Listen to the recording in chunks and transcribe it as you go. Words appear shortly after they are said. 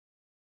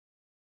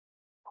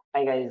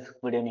Hi guys,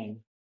 good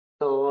evening.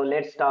 So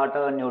let's start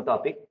a new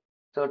topic.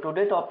 So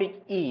today topic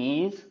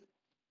is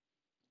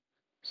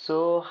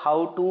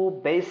how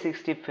to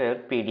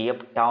base64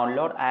 PDF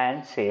download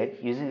and share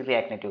using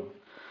React Native.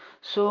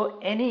 So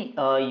any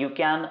you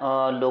can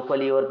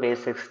locally your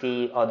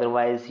base60,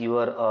 otherwise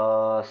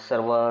your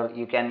server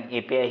you can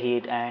API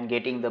hit and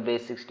getting the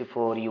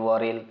base64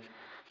 URL,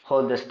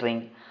 hold the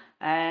string,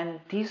 and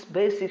this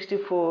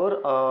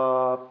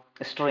base64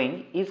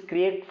 string is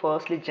create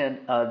firstly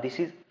this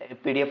is a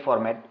PDF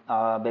format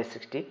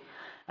base60,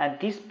 and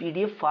this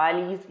PDF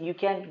file is you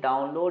can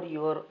download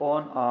your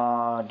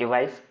own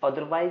device,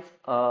 otherwise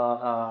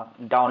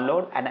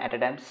download and at a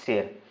time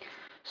share.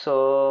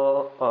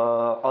 So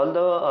all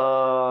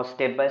the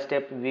step by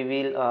step we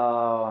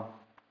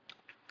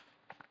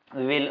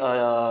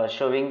will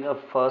showing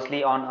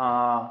firstly on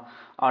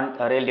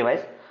a real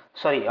device,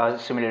 sorry,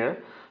 simulator.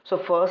 So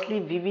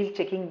firstly we will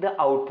checking the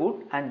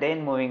output and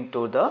then moving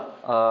to the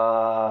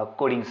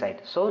coding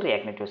side, so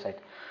React Native side.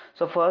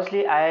 So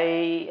firstly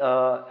I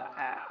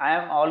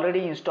am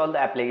already installed the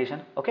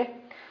application. Okay,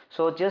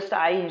 so just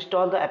I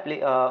install the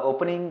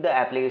opening the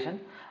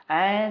application,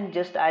 and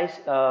just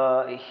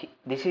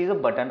this is a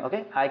button.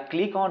 Okay, I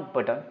click on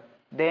button,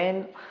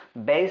 then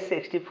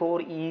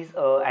base64 is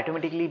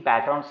automatically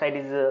background side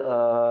is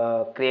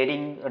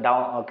creating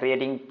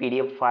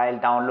PDF file,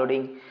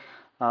 downloading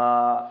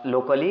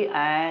locally,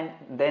 and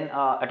then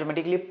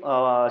automatically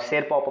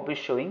share pop-up is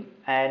showing,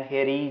 and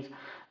here is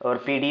our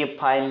PDF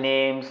file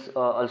names,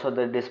 also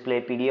the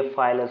display PDF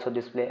file also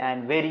display,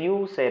 and where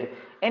you share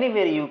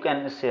anywhere you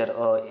can share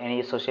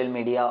any social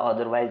media,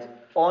 otherwise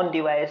on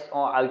device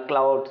or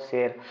iCloud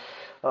share.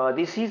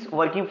 This is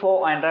working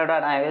for Android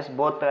and iOS,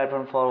 both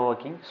platform for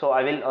working. So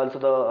I will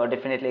also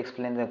definitely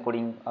explain the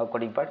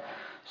coding part.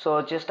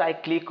 So just I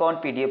click on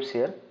PDF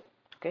share.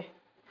 Okay,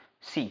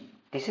 see,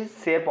 this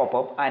is share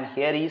pop-up, and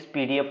here is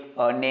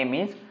PDF name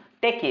is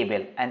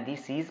techable, and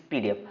this is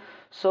PDF.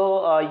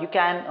 So you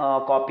can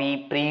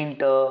copy,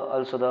 print,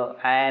 also the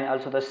and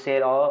also the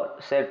share or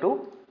share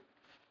to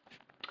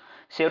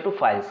save to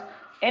files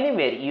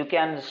anywhere you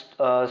can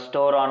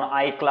store on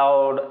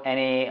iCloud,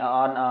 any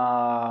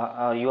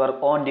on your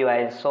own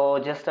device. So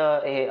just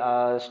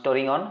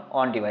storing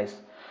on device,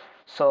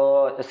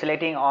 so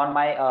selecting on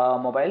my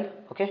mobile.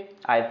 Okay,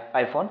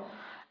 iPhone,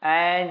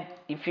 and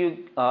if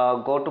you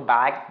go to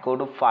back, go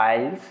to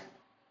files,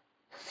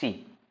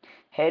 see,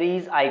 here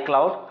is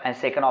iCloud, and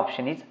second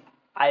option is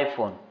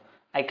iPhone.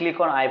 I click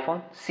on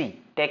iPhone,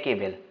 see,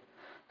 techable.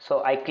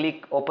 So I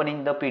click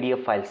opening the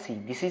PDF file. See,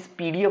 this is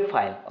PDF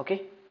file.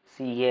 Okay,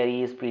 see, here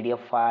is PDF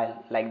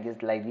file like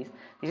this, like this.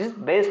 This is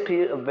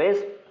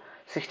base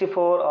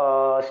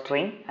 64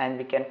 string, and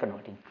we can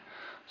converting.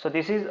 So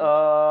this is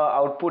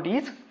output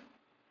is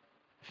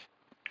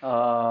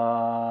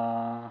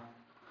uh,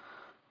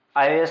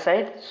 iOS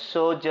side.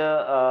 So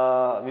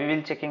we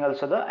will checking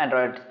also the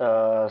Android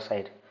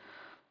side.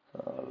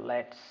 So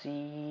let's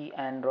see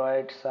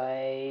Android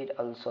side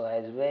also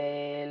as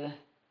well.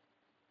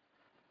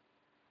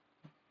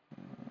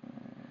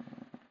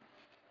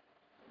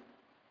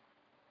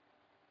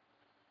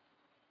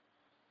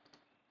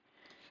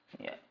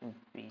 Yeah,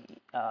 we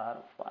are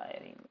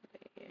firing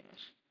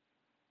this.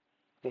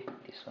 Okay,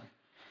 this one.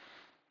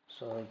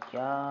 So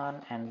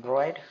yarn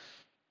Android.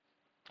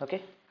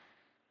 Okay,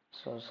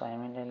 so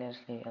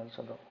simultaneously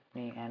also the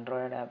opening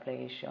Android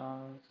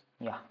applications.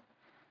 Yeah,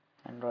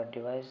 Android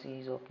device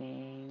is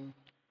opening.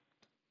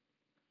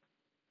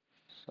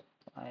 So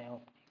I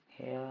opening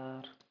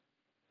here.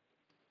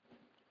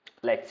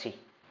 Let's see.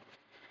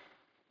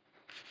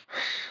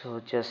 So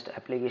just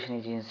application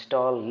is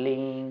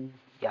installing.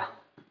 Yeah,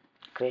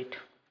 great.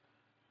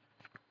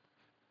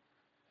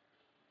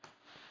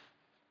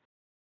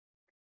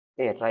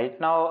 Hey, right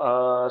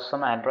now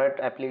some Android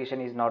application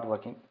is not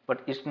working,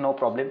 but it's no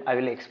problem. I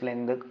will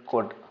explain the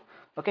code.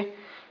 Okay,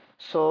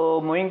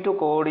 so moving to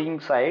coding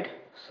side.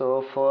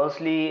 So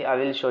firstly I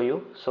will show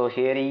you. So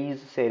here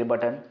is share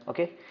button.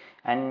 Okay,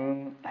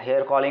 and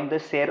here calling the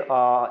share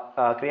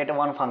create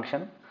one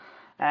function.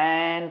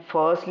 And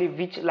firstly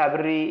which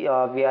library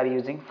we are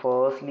using,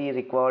 firstly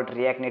required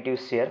React Native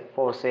share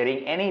for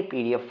sharing any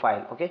PDF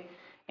file. Okay,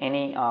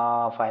 any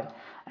file.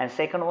 And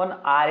second one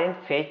rn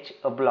fetch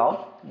a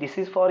blob, this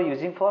is for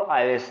using for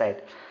iOS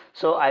side.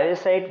 So iOS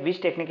side which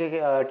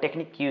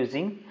technique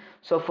using,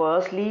 so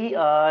firstly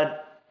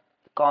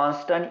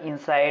constant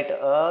inside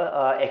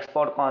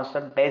export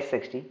constant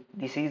base60,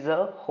 this is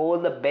a whole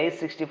the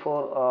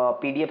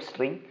base64 PDF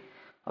string.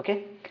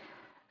 Okay,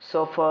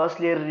 so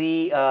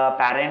firstly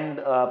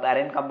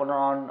parent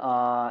component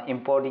on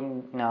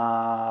importing,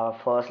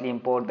 firstly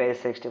import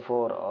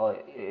base64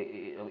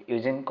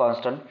 using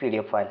constant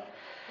PDF file.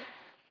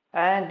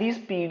 And this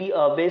PD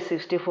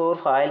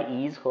base64 file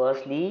is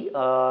firstly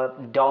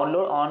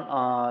download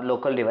on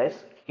local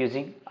device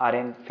using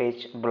rn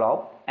fetch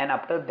blob, and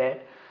after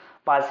that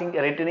passing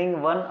returning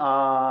one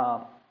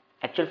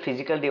actual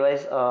physical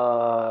device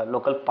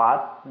local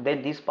path,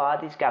 then this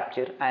path is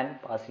captured and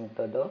passing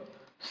to the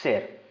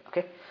share.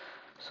 Okay,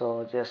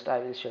 so just I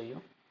will show you.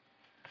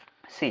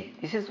 see,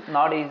 this is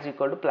not is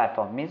equal to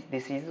platform, means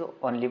this is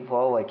only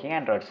for working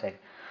Android side.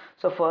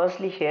 So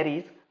firstly here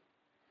is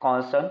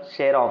constant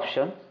share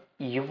option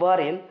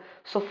URL.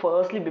 So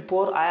firstly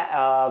before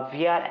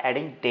we are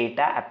adding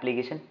data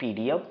application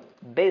PDF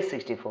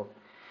base64,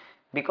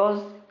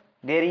 because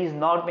there is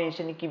not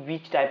mentioning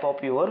which type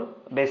of your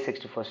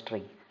base64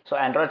 string. So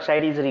Android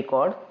side is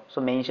record,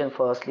 so mention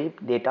firstly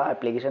data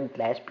application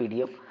slash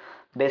PDF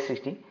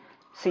base60.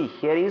 See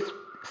here is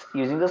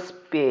using the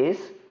space,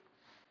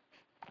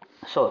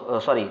 so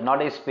sorry,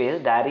 not a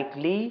space,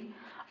 directly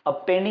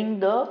appending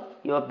the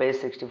your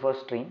base64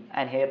 string,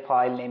 and here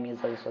file name is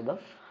also the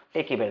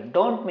takable.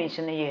 Don't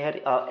mention here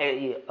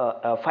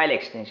a file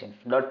extension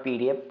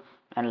 .pdf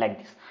and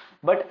like this,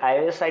 but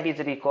iOS side is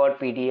record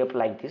PDF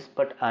like this,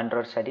 but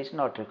Android side is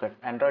not record.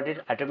 Android is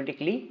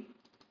automatically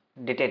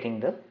detecting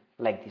the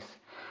like this.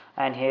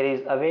 And here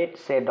is await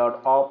share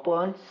dot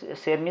open,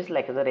 share means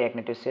like the React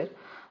Native share,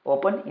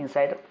 open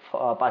inside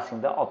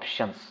passing the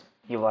options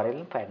URL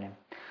and file name.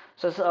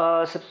 So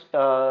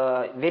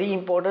very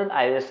important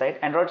iOS side.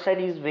 Android side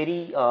is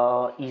very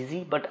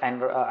easy, but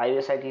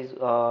iOS side is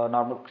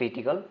normal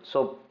critical.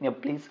 So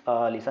please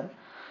listen.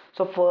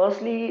 So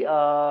firstly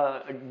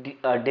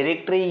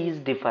directory is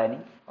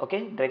defining,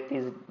 okay, directory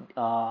is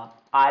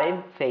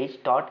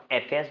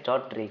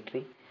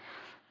rmfetch.fs.directory,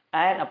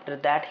 and after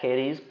that here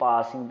is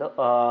passing the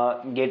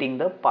getting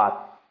the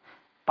path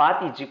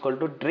is equal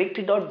to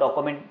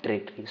directory.document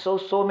directory.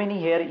 So many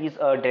here is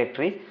a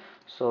directory.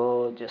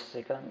 So just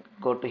second,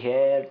 go to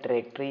here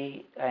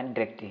directory and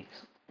directory.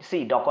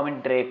 See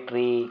document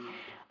directory,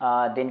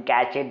 then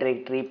cache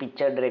directory,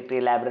 picture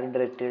directory, library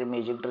directory,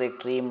 music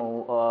directory,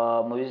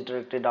 movies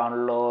directory,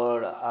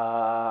 download,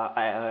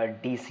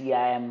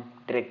 DCIM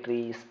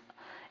directories,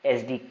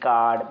 SD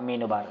card,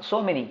 menu bar,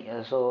 so many.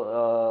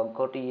 So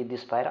go to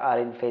this file are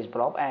in face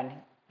blob, and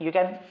you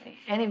can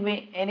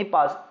any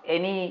pass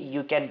any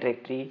you can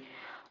directory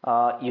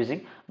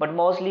using, but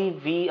mostly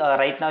we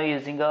right now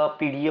using a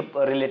PDF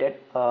related,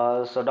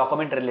 so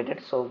document related,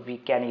 so we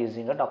can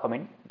using a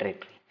document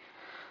directory.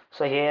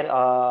 So here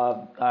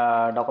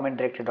document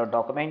directory dot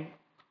document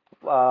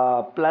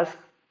plus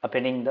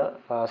appending the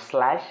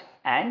slash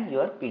and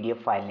your PDF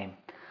file name.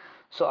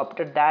 So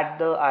after that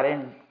the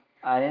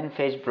rn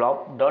fetch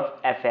blob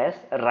dot fs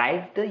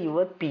write the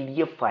your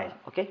PDF file,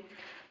 okay.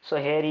 So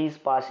here is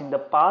passing the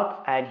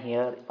path, and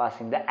here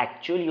passing the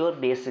actual your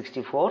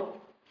base64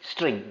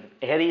 string.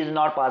 Here is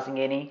not passing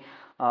any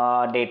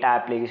data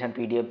application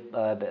PDF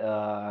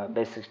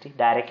base60,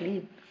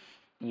 directly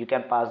you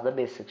can pass the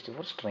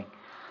base64 string,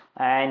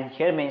 and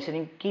here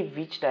mentioning key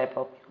which type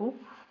of you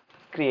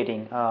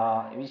creating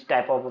which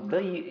type of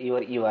the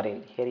your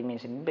URL. Here he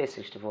mentioning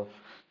base64,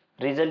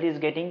 result is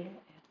getting.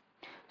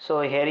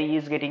 So here he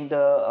is getting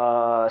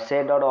the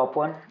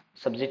share.open,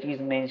 subject is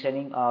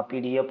mentioning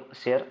PDF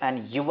share,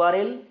 and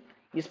URL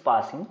is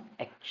passing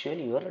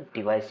actually your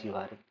device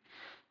URL.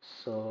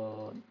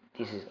 So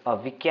this is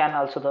we can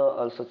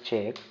also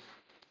check,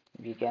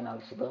 we can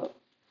also the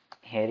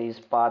here is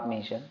path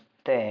mention,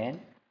 then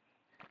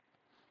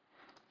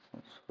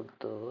so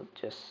the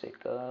just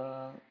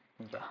second,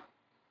 yeah,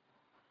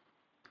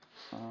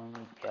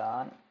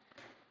 can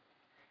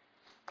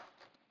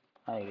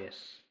I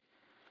guess.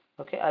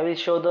 Okay, I will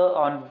show the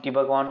on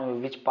debug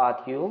on which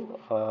path you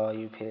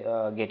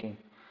getting.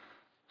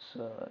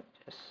 So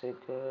just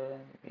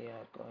second, we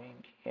are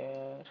going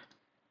here.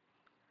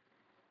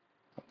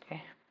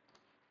 Okay,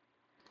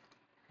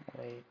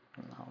 right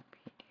now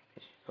PDF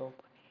is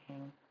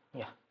opening.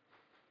 Yeah,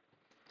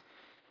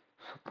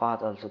 so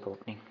path also the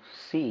opening.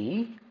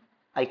 See,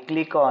 I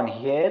click on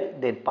here,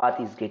 then path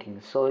is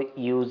getting. So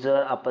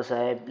user, upper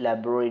side,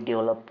 library,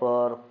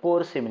 developer,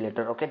 core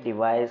simulator, okay,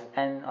 device,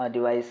 and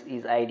device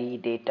is ID,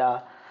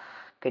 data,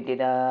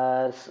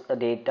 containers,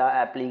 data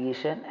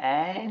application,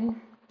 and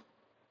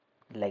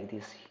like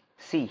this.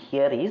 See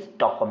here is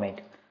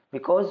document,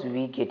 because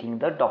we getting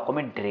the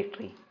document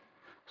directory.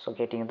 So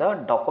getting the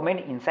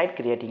document inside,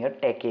 creating a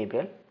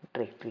takable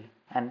directory,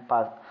 and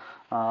path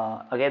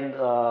again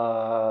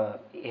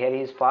here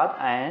is path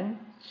and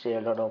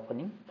share dot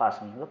opening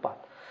passing the path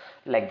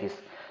like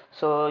this.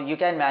 So you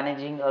can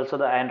managing also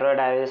the Android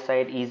iOS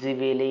side easy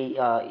way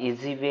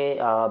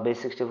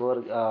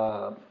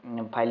base64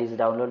 file is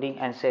downloading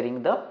and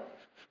sharing the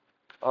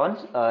on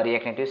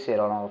React Native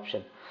share on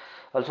option.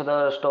 Also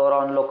the store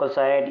on local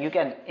side you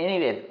can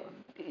anywhere.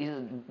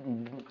 Is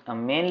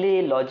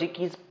mainly logic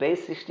is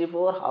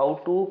base64 how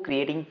to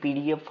creating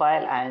PDF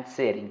file and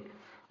sharing,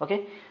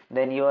 okay.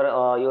 Then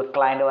your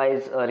client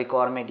wise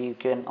requirement you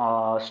can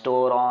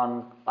store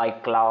on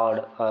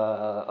iCloud,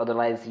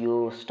 otherwise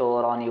you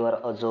store on your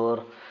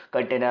Azure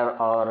container,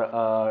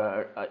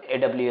 or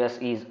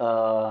AWS is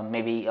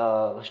maybe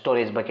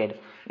storage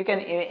bucket, you can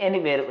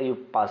anywhere you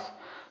pass.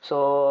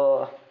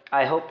 So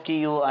I hope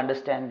you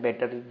understand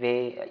better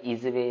way,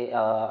 easy way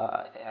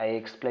I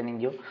explaining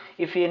you.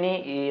 If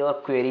any your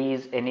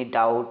queries, any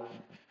doubt,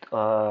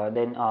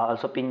 then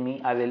also ping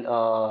me. I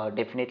will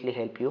definitely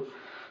help you.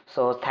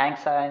 So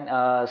thanks, and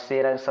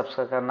share and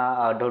subscribe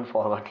करना don't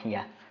forget.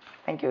 Yeah,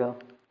 thank you.